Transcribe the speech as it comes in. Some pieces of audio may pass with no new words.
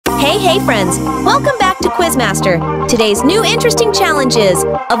Hey friends! Welcome back to Quizmaster. Today's new interesting challenge is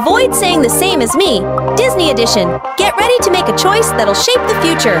avoid saying the same as me, Disney Edition. Get ready to make a choice that'll shape the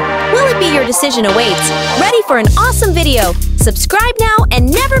future. Will it be your decision awaits? Ready for an awesome video? Subscribe now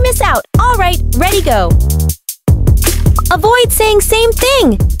and never miss out. Alright, ready go! Avoid saying same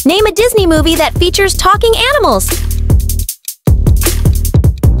thing. Name a Disney movie that features talking animals.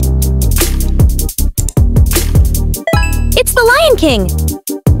 It's The Lion King.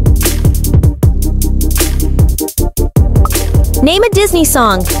 Name a Disney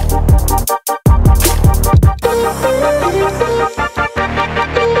song.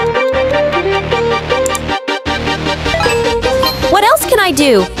 What else can I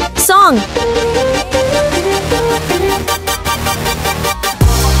do? Song.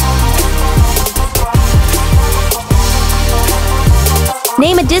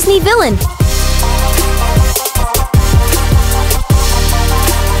 Name a Disney villain.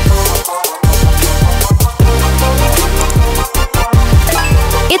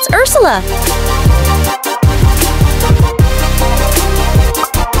 It's Ursula.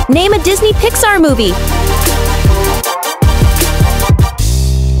 Name a Disney Pixar movie.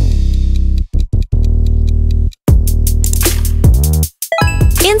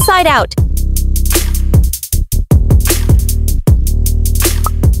 Inside Out.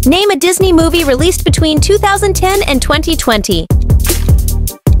 Name a Disney movie released between 2010 and 2020.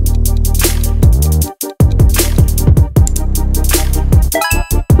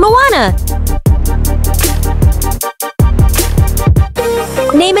 Moana.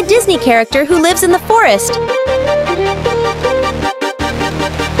 Name a Disney character who lives in the forest.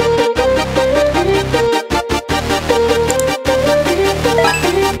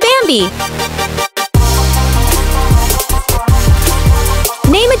 Bambi.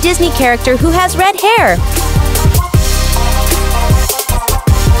 Name a Disney character who has red hair.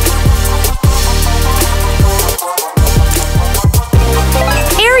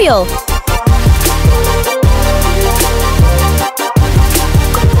 Ariel.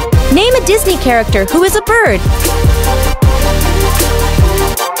 Name a Disney character who is a bird.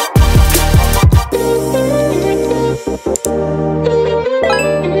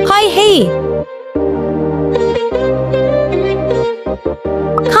 Hi, hey.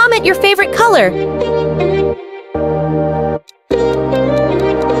 Comment your favorite color.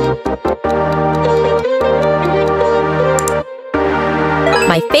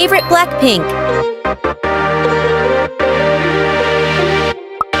 My favorite Blackpink.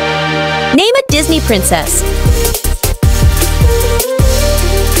 Name a Disney princess.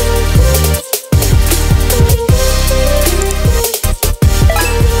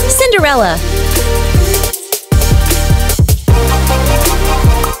 Cinderella.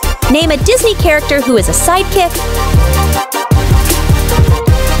 Name a Disney character who is a sidekick.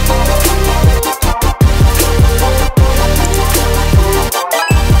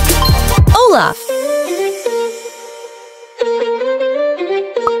 Olaf.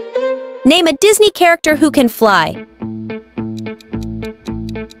 Name a Disney character who can fly.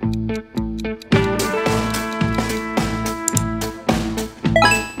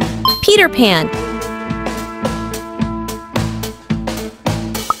 Peter Pan.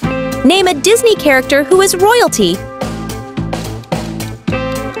 Name a Disney character who is royalty.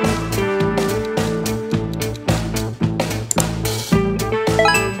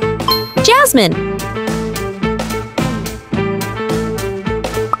 Jasmine.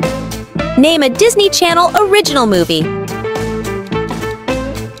 Name a Disney Channel original movie.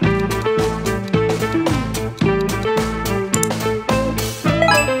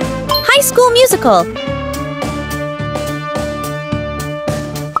 High School Musical.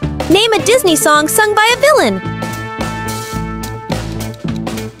 Name a Disney song sung by a villain.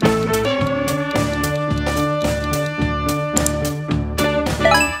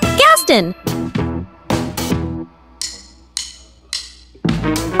 Gaston.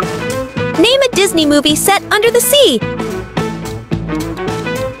 Name a Disney movie set under the sea.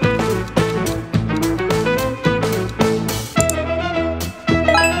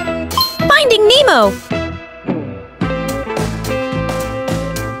 Finding Nemo.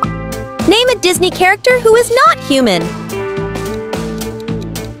 Name a Disney character who is not human.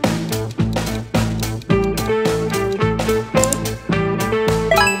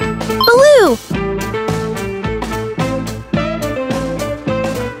 Baloo.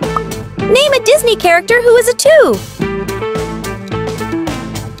 Name a Disney character who is a 2.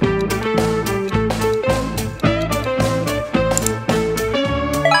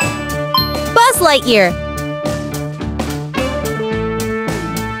 Buzz Lightyear.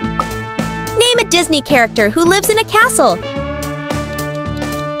 Name a Disney character who lives in a castle.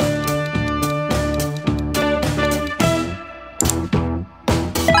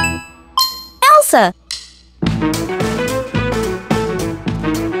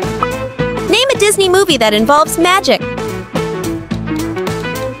 Name a Disney movie that involves magic.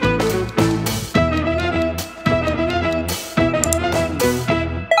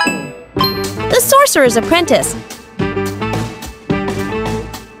 The Sorcerer's Apprentice.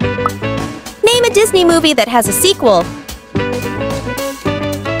 Name a Disney movie that has a sequel.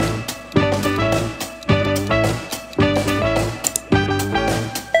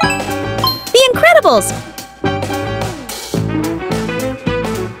 The Incredibles.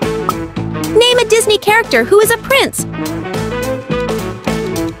 Name a Disney character who is a prince.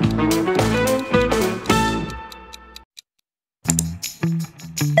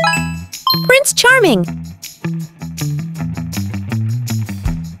 Prince Charming.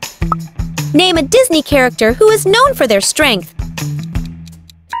 Name a Disney character who is known for their strength.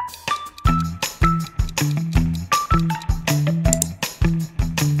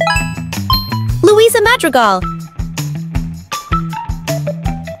 Louisa Madrigal.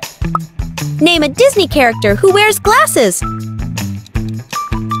 Name a Disney character who wears glasses.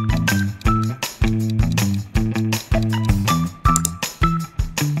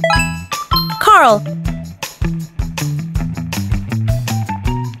 Carl.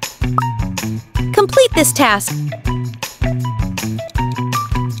 Complete this task.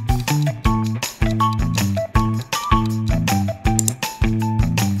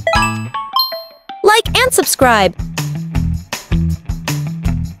 Like and subscribe.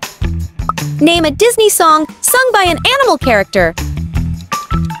 Name a Disney song sung by an animal character.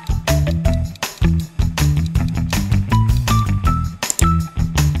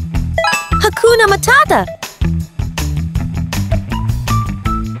 Hakuna Matata.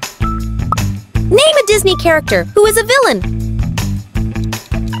 Name a Disney character who is a villain.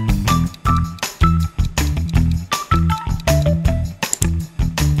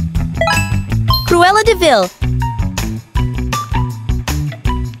 Cruella de Vil.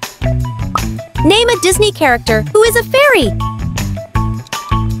 Name a Disney character who is a fairy.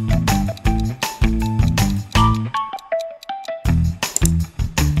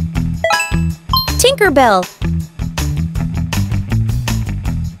 Tinkerbell.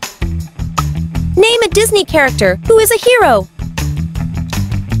 Name a Disney character who is a hero.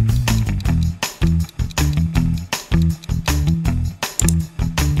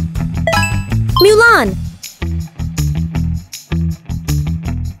 Mulan.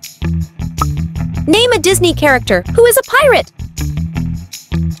 Name a Disney character who is a pirate.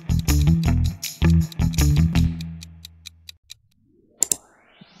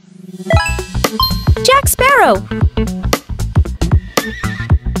 Jack Sparrow.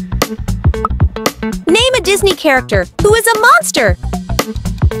 Name a Disney character who is a monster.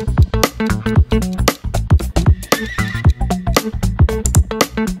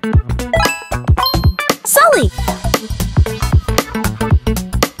 Sully.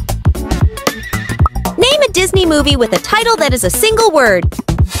 Name a Disney movie with a title that is a single word.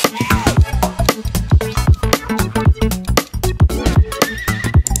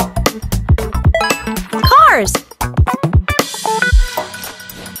 Cars.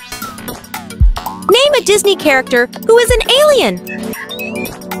 Name a Disney character who is an alien.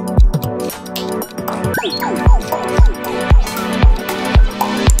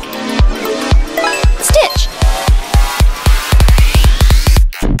 Stitch.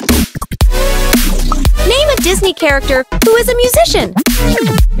 Name a Disney character who is a musician.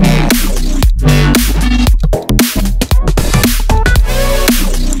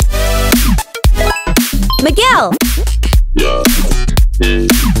 Miguel.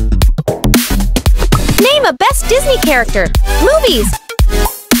 Name a best Disney character. Movies.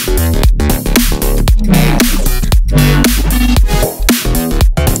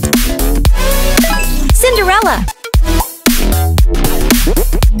 Cinderella.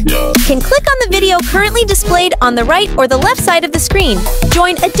 Can click on the video currently displayed on the right or the left side of the screen.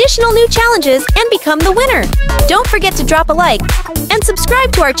 Join additional new challenges and become the winner. Don't forget to drop a like and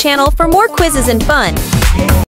subscribe to our channel for more quizzes and fun.